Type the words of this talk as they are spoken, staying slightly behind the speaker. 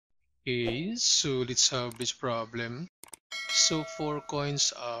Okay, so let's have this problem. So 4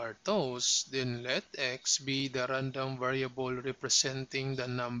 coins are tossed, then let x be the random variable representing the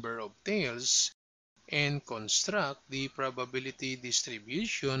number of tails and construct the probability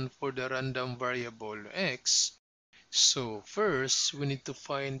distribution for the random variable x. So first, we need to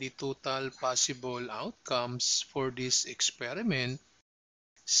find the total possible outcomes for this experiment.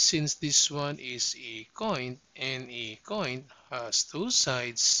 Since this one is a coin and a coin has two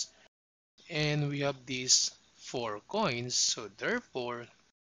sides, and we have these 4 coins, so therefore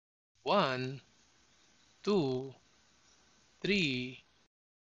 1, 2, 3,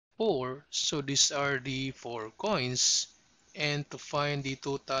 4. So these are the 4 coins, and to find the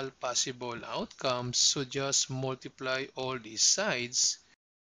total possible outcomes, so just multiply all these sides.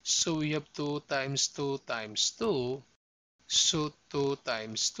 So we have 2 times 2 times 2, so 2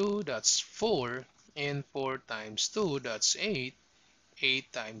 times 2, that's 4, and 4 times 2, that's 8,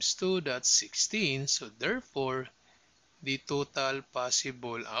 8 times 2, that's 16. So therefore the total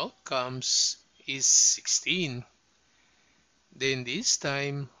possible outcomes is 16. Then this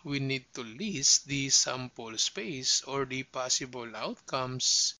time, we need to list the sample space or the possible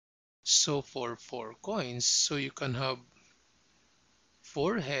outcomes. So for 4 coins, so you can have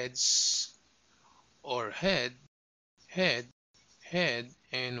 4 heads or head, head, head,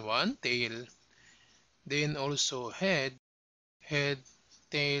 and 1 tail. Then also head, head,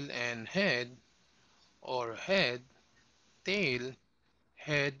 tail, and head, or head, tail,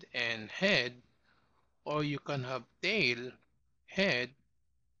 head, and head. Or you can have tail, head,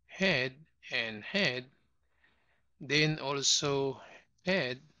 head, and head. Then also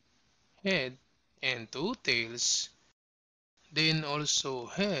head, head, and 2 tails. Then also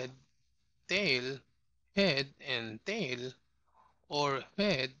head, tail, head, and tail. Or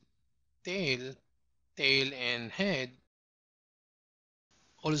head, tail, tail, and head.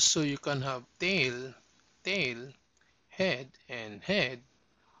 Also you can have tail, tail, head, and head.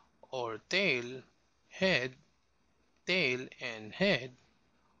 Or tail, head, tail, and head.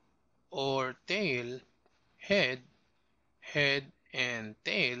 Or tail, head, head, and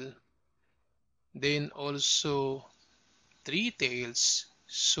tail. Then also 3 tails,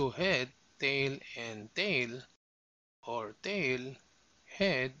 so head, tail, and tail, or tail,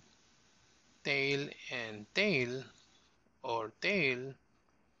 head, tail, and tail, or tail,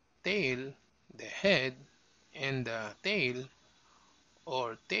 tail, the head, and the tail,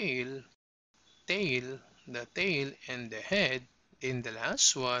 or tail, tail, the tail, and the head. In the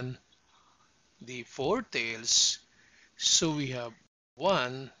last one, the 4 tails. So we have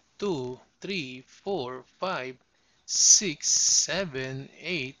 1, 2, 3, 4, 5, 6, 7,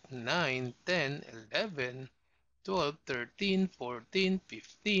 8, 9, 10, 11, 12, 13, 14,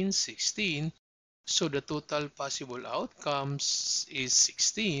 15, 16. So the total possible outcomes is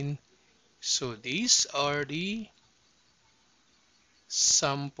 16. So these are the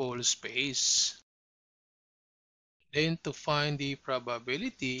sample space. Then to find the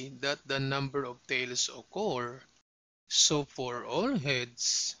probability that the number of tails occur, so for all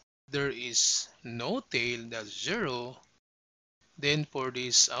heads, there is no tail, that's 0. Then for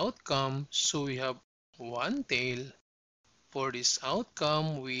this outcome, so we have 1 tail. For this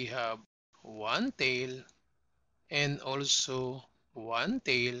outcome, we have 1 tail and also 1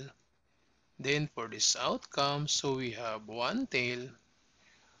 tail. Then for this outcome, so we have 1 tail.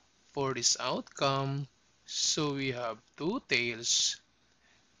 For this outcome, so we have 2 tails.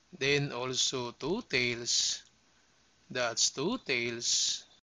 Then also 2 tails. That's 2 tails.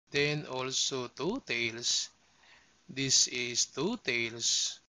 Then also 2 tails. This is 2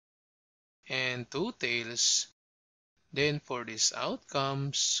 tails and 2 tails. Then for this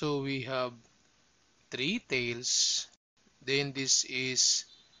outcome, so we have 3 tails. Then this is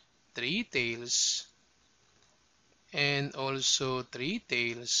 3 tails and also 3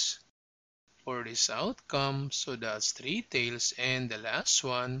 tails for this outcome. So that's 3 tails and the last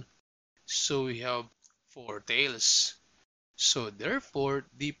one. So we have 4 tails. So therefore,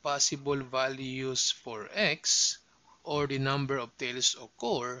 the possible values for x or the number of tails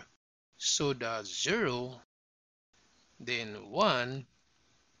occur. So that's 0, then 1,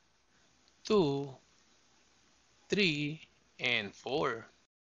 2, 3, and 4.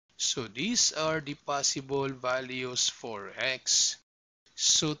 So these are the possible values for x.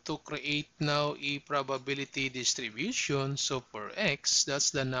 So to create now a probability distribution, so for x,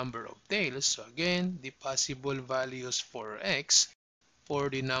 that's the number of tails. So again, the possible values for x for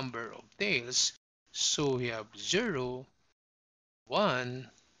the number of tails. So we have 0, 1,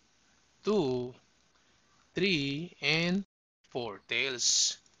 2, 3, and 4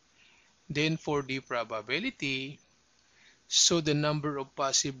 tails. Then for the probability, So the number of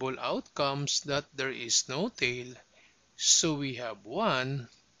possible outcomes that there is no tail. So we have 1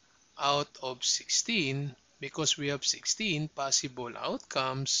 out of 16 because we have 16 possible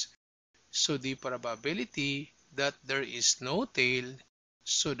outcomes. So the probability that there is no tail,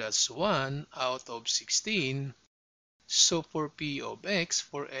 so that's 1 out of 16. So for P of x,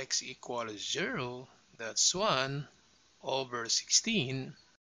 for x equals 0, that's 1 over 16.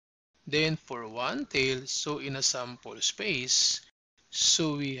 Then for one tail, so in a sample space,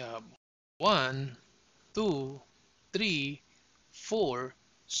 so we have 1, 2, 3, 4.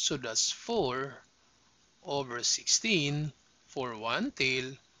 So that's 4 over 16 for one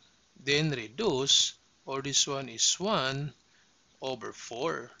tail. Then reduce, or this one is 1 over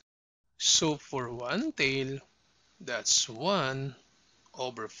 4. So for one tail, that's 1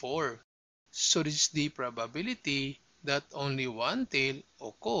 over 4. So this is the probability that only one tail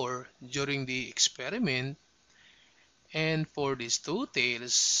occur during the experiment. And for these two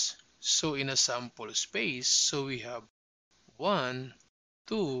tails, so in a sample space, so we have 1,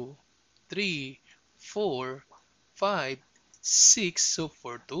 2, 3, 4, 5, 6. So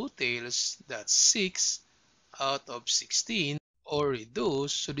for two tails, that's 6 out of 16, or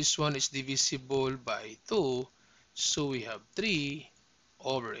reduce. So this one is divisible by 2. So we have 3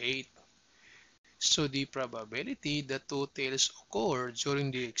 over 8. So the probability that two tails occur during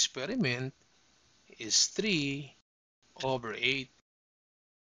the experiment is 3 over 8.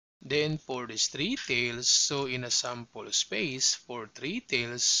 Then for these three tails, so in a sample space for three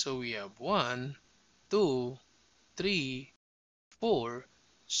tails, so we have 1, 2, 3, 4.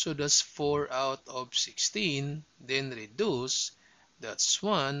 So that's 4 out of 16. Then reduce, that's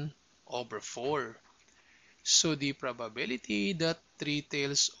 1 over 4. So the probability that three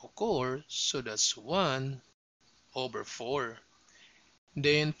tails occur, so that's 1 over 4.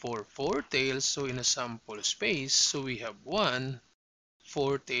 Then for four tails, so in a sample space, so we have 1,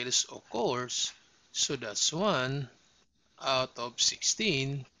 4 tails occurs, so that's 1 out of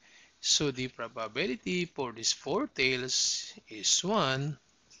 16. So the probability for these 4 tails is 1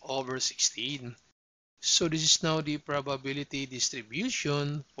 over 16. So this is now the probability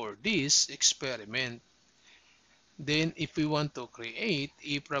distribution for this experiment. Then if we want to create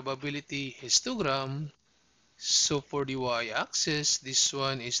a probability histogram, so for the y-axis, this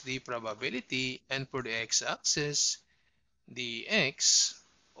one is the probability, and for the x-axis, the x,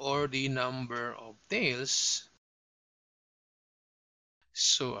 or the number of tails.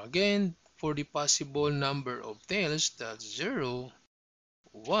 So again, for the possible number of tails, that's 0,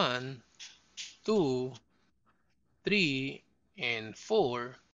 1, 2, 3, and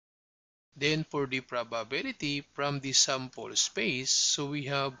 4. Then for the probability from the sample space, so we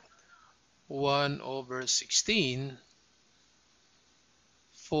have 1 over 16,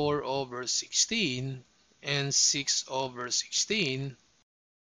 4 over 16, and 6 over 16.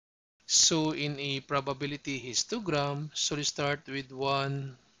 So in a probability histogram, so we start with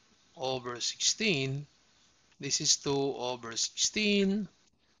 1 over 16. This is 2 over 16,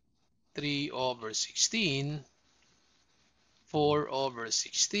 3 over 16, 4 over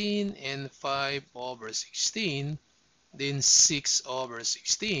 16, and 5 over 16, then 6 over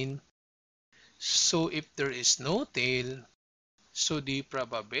 16. So if there is no tail, so the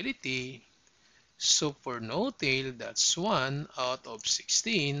probability, so for no tail, that's 1 out of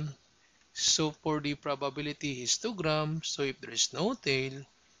 16. So for the probability histogram, so if there is no tail,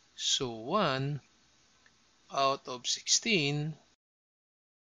 so 1 out of 16.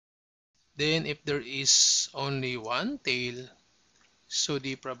 Then if there is only one tail, so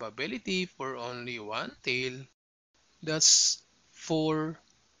the probability for only one tail, that's 4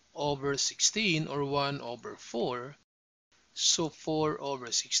 over 16, or 1 over 4. So 4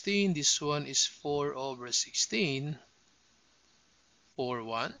 over 16, this one is 4 over 16 for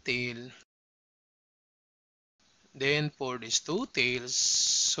one tail. Then for these two tails,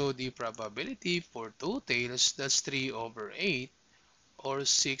 so the probability for two tails, that's 3 over 8, or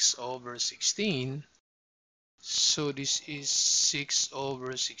 6 over 16. So this is 6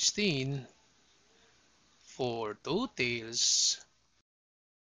 over 16 for two tails.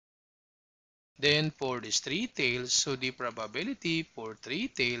 Then for these three tails, so the probability for three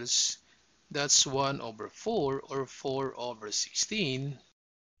tails, that's 1 over 4, or 4 over 16.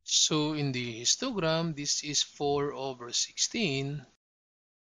 So in the histogram, this is 4 over 16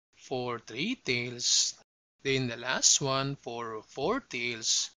 for three tails. Then the last one for four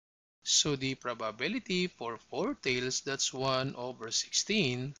tails. So the probability for four tails, that's 1 over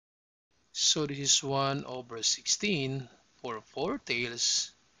 16. So this is 1 over 16 for four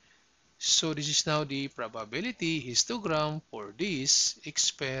tails. So this is now the probability histogram for this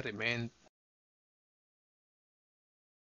experiment.